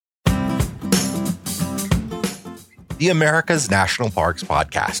The America's National Parks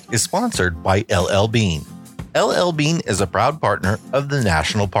podcast is sponsored by LL Bean. LL Bean is a proud partner of the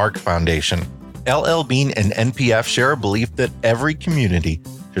National Park Foundation. LL Bean and NPF share a belief that every community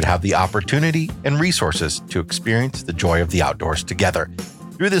should have the opportunity and resources to experience the joy of the outdoors together.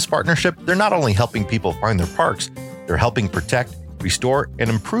 Through this partnership, they're not only helping people find their parks, they're helping protect, restore, and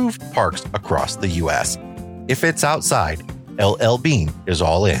improve parks across the U.S. If it's outside, LL Bean is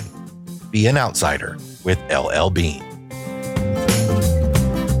all in. Be an outsider with LL Bean.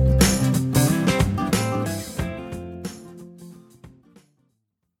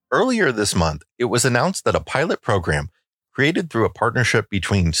 Earlier this month, it was announced that a pilot program created through a partnership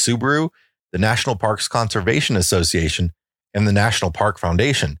between Subaru, the National Parks Conservation Association, and the National Park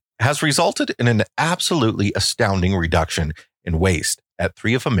Foundation has resulted in an absolutely astounding reduction in waste at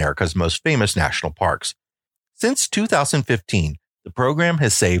three of America's most famous national parks. Since 2015, the program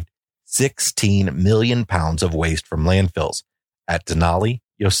has saved 16 million pounds of waste from landfills at Denali,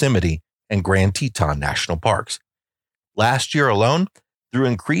 Yosemite, and Grand Teton National Parks. Last year alone, through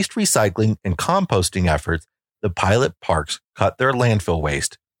increased recycling and composting efforts, the pilot parks cut their landfill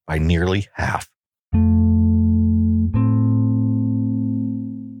waste by nearly half.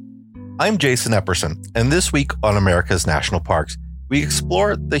 I'm Jason Epperson, and this week on America's National Parks, we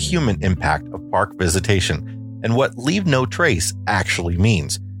explore the human impact of park visitation and what leave no trace actually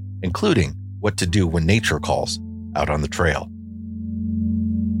means, including what to do when nature calls out on the trail.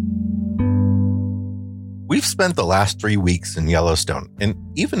 We've spent the last 3 weeks in Yellowstone, and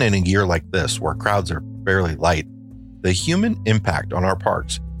even in a year like this where crowds are fairly light, the human impact on our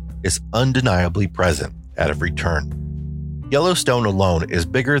parks is undeniably present at every turn. Yellowstone alone is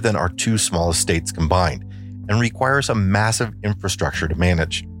bigger than our two smallest states combined and requires a massive infrastructure to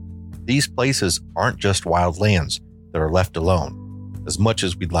manage. These places aren't just wild lands that are left alone, as much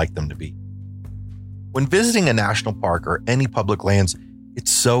as we'd like them to be. When visiting a national park or any public lands,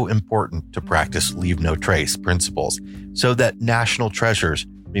 it's so important to practice leave no trace principles so that national treasures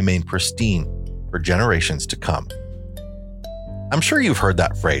remain pristine for generations to come. I'm sure you've heard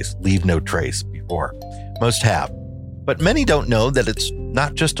that phrase, leave no trace, before. Most have. But many don't know that it's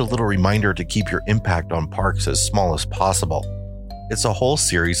not just a little reminder to keep your impact on parks as small as possible. It's a whole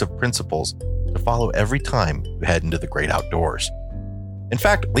series of principles to follow every time you head into the great outdoors. In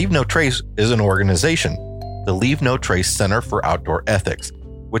fact, Leave No Trace is an organization, the Leave No Trace Center for Outdoor Ethics,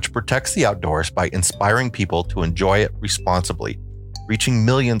 which protects the outdoors by inspiring people to enjoy it responsibly, reaching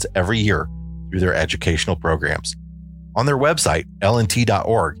millions every year through their educational programs. On their website,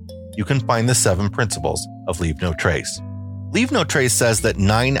 lnt.org, you can find the 7 principles of Leave No Trace. Leave No Trace says that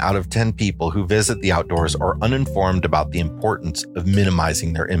 9 out of 10 people who visit the outdoors are uninformed about the importance of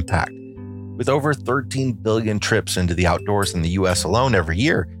minimizing their impact. With over 13 billion trips into the outdoors in the U.S. alone every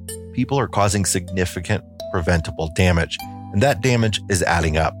year, people are causing significant preventable damage, and that damage is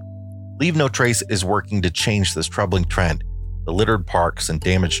adding up. Leave No Trace is working to change this troubling trend. The littered parks and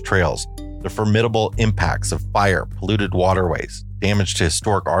damaged trails, the formidable impacts of fire, polluted waterways, damage to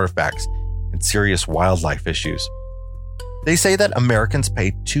historic artifacts, and serious wildlife issues. They say that Americans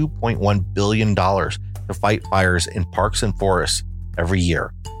pay $2.1 billion to fight fires in parks and forests every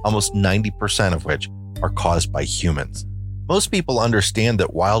year, almost 90% of which are caused by humans. Most people understand that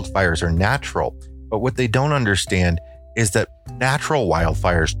wildfires are natural, but what they don't understand is that natural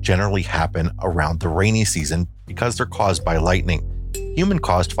wildfires generally happen around the rainy season because they're caused by lightning.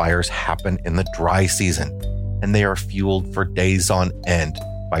 Human-caused fires happen in the dry season, and they are fueled for days on end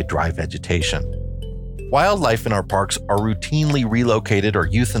by dry vegetation. Wildlife in our parks are routinely relocated or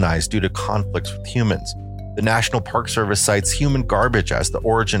euthanized due to conflicts with humans. The National Park Service cites human garbage as the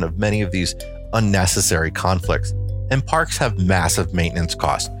origin of many of these unnecessary conflicts, and parks have massive maintenance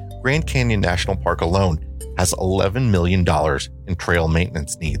costs. Grand Canyon National Park alone has $11 million in trail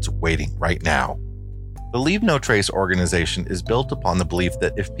maintenance needs waiting right now. The Leave No Trace organization is built upon the belief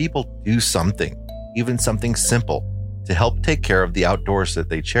that if people do something, even something simple, to help take care of the outdoors that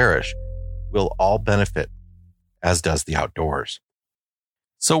they cherish, we'll all benefit, as does the outdoors.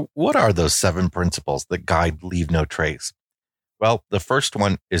 So what are those 7 principles that guide Leave No Trace? Well, the first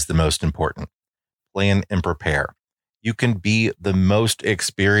one is the most important. Plan and prepare. You can be the most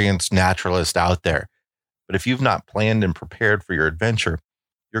experienced naturalist out there, but if you've not planned and prepared for your adventure,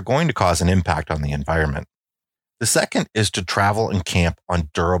 you're going to cause an impact on the environment. The second is to travel and camp on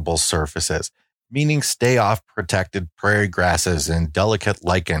durable surfaces, meaning stay off protected prairie grasses and delicate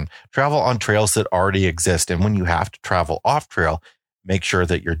lichen. Travel on trails that already exist, and when you have to travel off trail, make sure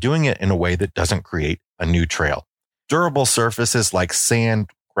that you're doing it in a way that doesn't create a new trail. Durable surfaces like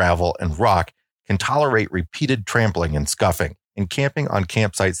sand, gravel, and rock can tolerate repeated trampling and scuffing. And camping on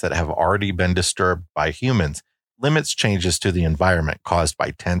campsites that have already been disturbed by humans limits changes to the environment caused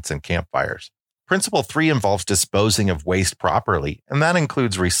by tents and campfires. Principle 3 involves disposing of waste properly, and that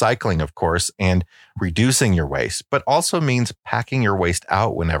includes recycling, of course, and reducing your waste, but also means packing your waste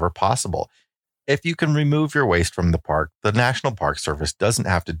out whenever possible. If you can remove your waste from the park, the National Park Service doesn't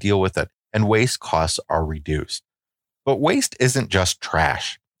have to deal with it, and waste costs are reduced. But waste isn't just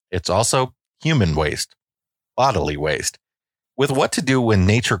trash. It's also human waste, bodily waste. With what to do when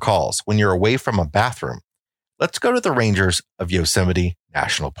nature calls, when you're away from a bathroom, let's go to the rangers of Yosemite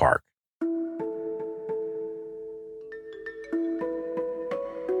National Park.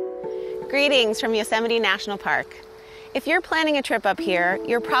 Greetings from Yosemite National Park. If you're planning a trip up here,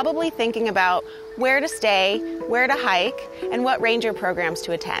 you're probably thinking about where to stay, where to hike, and what ranger programs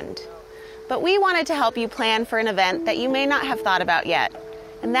to attend. But we wanted to help you plan for an event that you may not have thought about yet,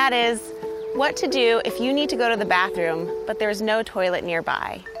 and that is what to do if you need to go to the bathroom, but there's no toilet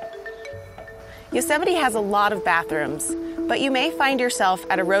nearby. Yosemite has a lot of bathrooms, but you may find yourself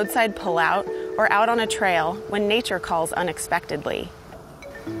at a roadside pullout or out on a trail when nature calls unexpectedly.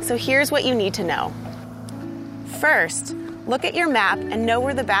 So here's what you need to know. First, look at your map and know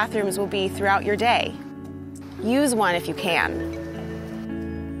where the bathrooms will be throughout your day. Use one if you can.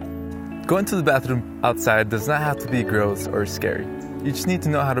 Going to the bathroom outside does not have to be gross or scary. You just need to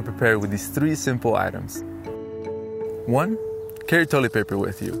know how to prepare with these 3 simple items. 1, carry toilet paper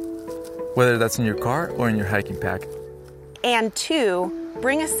with you, whether that's in your car or in your hiking pack. And 2,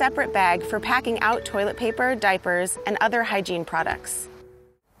 bring a separate bag for packing out toilet paper, diapers, and other hygiene products.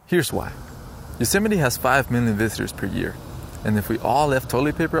 Here's why. Yosemite has 5 million visitors per year, and if we all left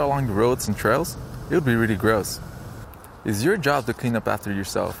toilet paper along the roads and trails, it would be really gross. It's your job to clean up after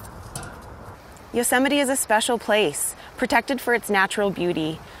yourself. Yosemite is a special place, protected for its natural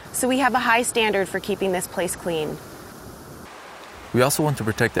beauty, so we have a high standard for keeping this place clean. We also want to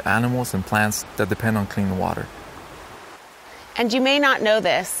protect the animals and plants that depend on clean water. And you may not know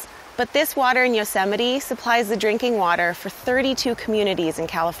this, but this water in Yosemite supplies the drinking water for 32 communities in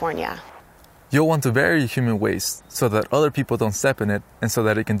California. You'll want to bury human waste so that other people don't step in it and so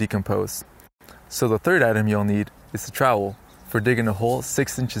that it can decompose. So the third item you'll need is a trowel for digging a hole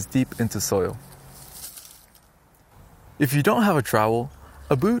 6 inches deep into soil. If you don't have a trowel,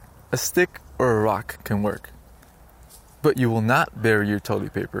 a boot, a stick, or a rock can work. But you will not bury your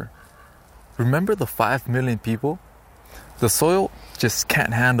toilet paper. Remember the 5 million people? The soil just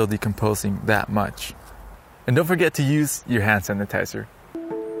can't handle decomposing that much. And don't forget to use your hand sanitizer.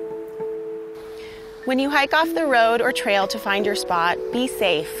 When you hike off the road or trail to find your spot, be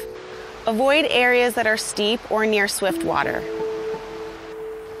safe. Avoid areas that are steep or near swift water.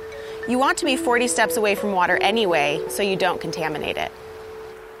 You want to be 40 steps away from water anyway, so you don't contaminate it.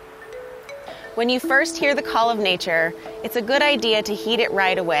 When you first hear the call of nature, it's a good idea to heed it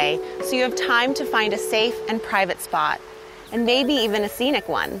right away so you have time to find a safe and private spot, and maybe even a scenic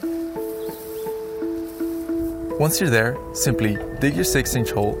one. Once you're there, simply dig your 6-inch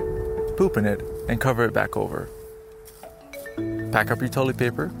hole, poop in it, and cover it back over. Pack up your toilet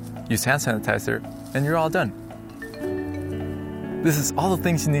paper, use hand sanitizer, and you're all done. This is all the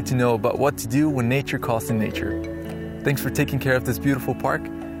things you need to know about what to do when nature calls to nature. Thanks for taking care of this beautiful park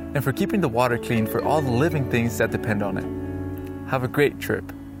and for keeping the water clean for all the living things that depend on it. Have a great trip.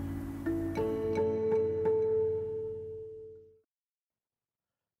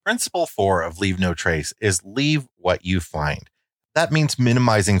 Principle 4 of Leave No Trace is leave what you find. That means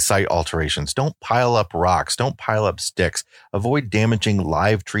minimizing site alterations. Don't pile up rocks. Don't pile up sticks. Avoid damaging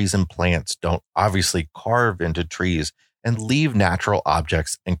live trees and plants. Don't obviously carve into trees, and leave natural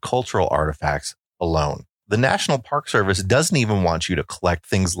objects and cultural artifacts alone. The National Park Service doesn't even want you to collect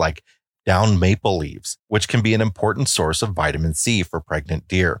things like downed maple leaves, which can be an important source of vitamin C for pregnant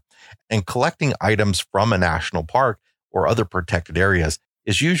deer. And collecting items from a national park or other protected areas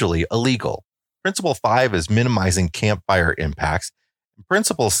is usually illegal. Principle 5 is minimizing campfire impacts.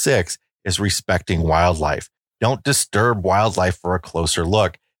 Principle 6 is respecting wildlife. Don't disturb wildlife for a closer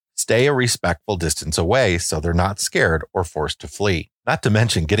look. Stay a respectful distance away so they're not scared or forced to flee. Not to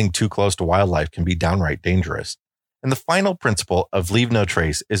mention, getting too close to wildlife can be downright dangerous. And the final principle of Leave No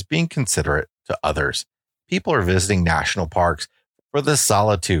Trace is being considerate to others. People are visiting national parks for the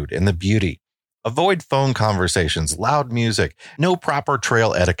solitude and the beauty. Avoid phone conversations, loud music, no proper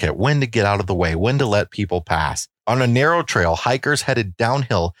trail etiquette, when to get out of the way, when to let people pass. On a narrow trail, hikers headed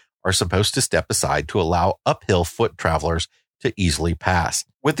downhill are supposed to step aside to allow uphill foot travelers to easily pass,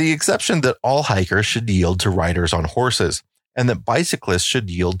 with the exception that all hikers should yield to riders on horses, and that bicyclists should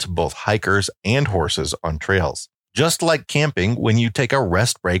yield to both hikers and horses on trails. Just like camping, when you take a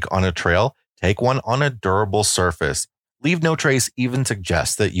rest break on a trail, take one on a durable surface. Leave No Trace even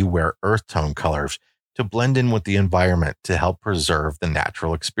suggests that you wear earth tone colors to blend in with the environment to help preserve the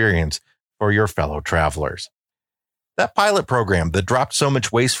natural experience for your fellow travelers. That pilot program that dropped so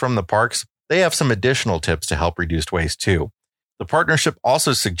much waste from the parks, they have some additional tips to help reduce waste too. The partnership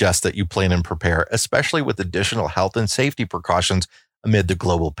also suggests that you plan and prepare, especially with additional health and safety precautions amid the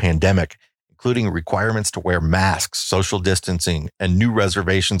global pandemic, including requirements to wear masks, social distancing, and new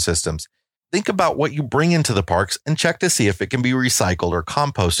reservation systems. Think about what you bring into the parks and check to see if it can be recycled or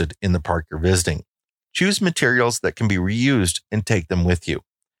composted in the park you're visiting. Choose materials that can be reused and take them with you.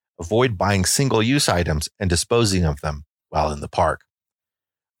 Avoid buying single-use items and disposing of them while in the park.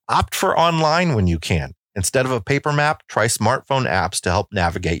 Opt for online when you can. Instead of a paper map, try smartphone apps to help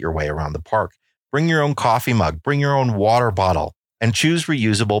navigate your way around the park. Bring your own coffee mug, bring your own water bottle, and choose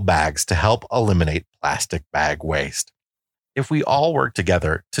reusable bags to help eliminate plastic bag waste. If we all work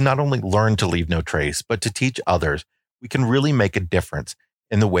together to not only learn to leave no trace, but to teach others, we can really make a difference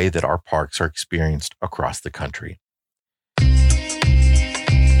in the way that our parks are experienced across the country.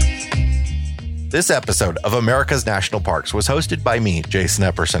 This episode of America's National Parks was hosted by me, Jason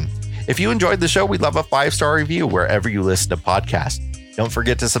Epperson. If you enjoyed the show, we'd love a 5-star review wherever you listen to podcasts. Don't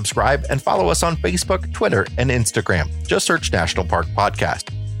forget to subscribe and follow us on Facebook, Twitter, and Instagram. Just search National Park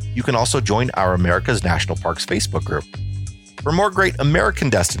Podcast. You can also join our America's National Parks Facebook group. For more great American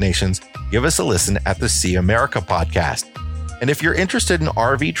destinations, give us a listen at the See America podcast. And if you're interested in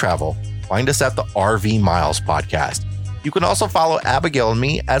RV travel, find us at the RV Miles podcast. You can also follow Abigail and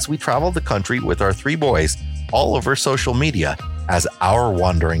me as we travel the country with our 3 boys all over social media as Our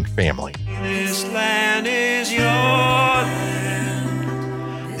Wandering Family. This land is your land.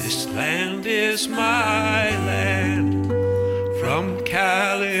 This land is my land. From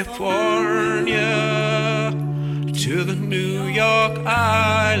California to the New York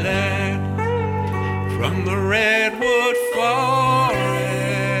Island, from the Redwood Forest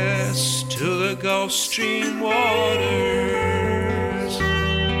to the Gulf Stream waters.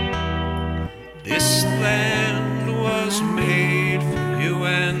 This land was made for you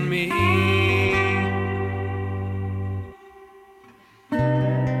and me.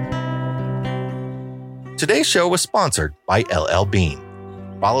 Today's show was sponsored by LL Bean.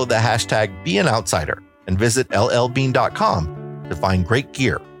 Follow the hashtag #BeAnOutsider and visit llbean.com to find great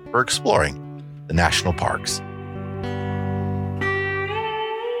gear for exploring the national parks.